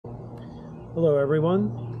Hello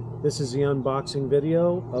everyone, this is the unboxing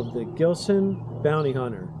video of the Gilson Bounty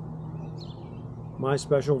Hunter. My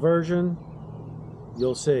special version,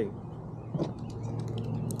 you'll see.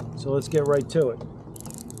 So let's get right to it.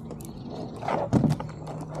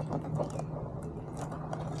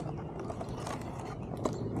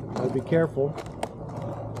 Gotta be careful,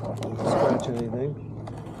 don't scratch anything.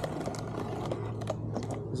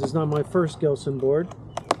 This is not my first Gilson board.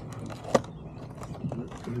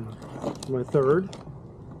 My third.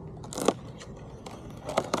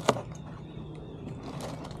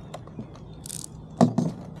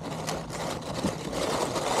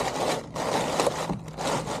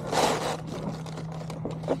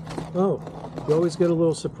 Oh, you always get a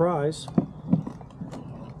little surprise.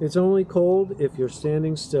 It's only cold if you're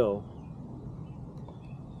standing still.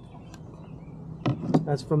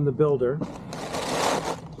 That's from the builder.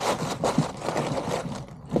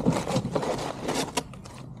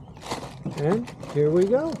 And here we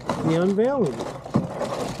go, the unveiling.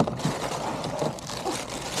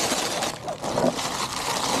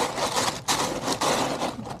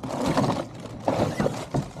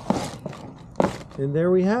 And there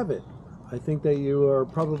we have it. I think that you are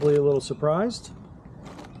probably a little surprised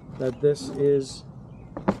that this is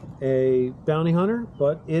a bounty hunter,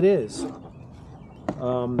 but it is.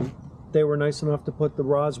 They were nice enough to put the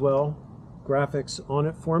Roswell graphics on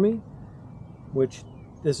it for me, which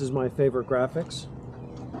this is my favorite graphics.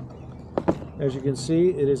 As you can see,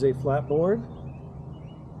 it is a flat board.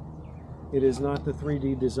 It is not the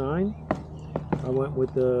 3D design. I went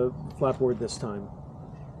with the flat board this time.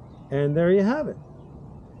 And there you have it.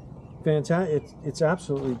 Fantastic. It's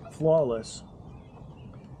absolutely flawless.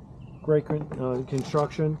 Great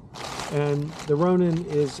construction. And the Ronin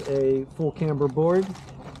is a full camber board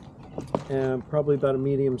and probably about a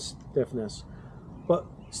medium stiffness. But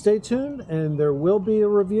stay tuned, and there will be a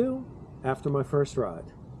review after my first ride.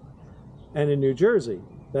 And in New Jersey,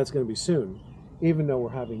 that's going to be soon. Even though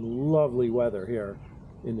we're having lovely weather here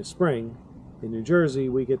in the spring, in New Jersey,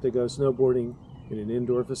 we get to go snowboarding in an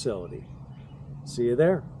indoor facility. See you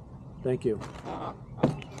there. Thank you.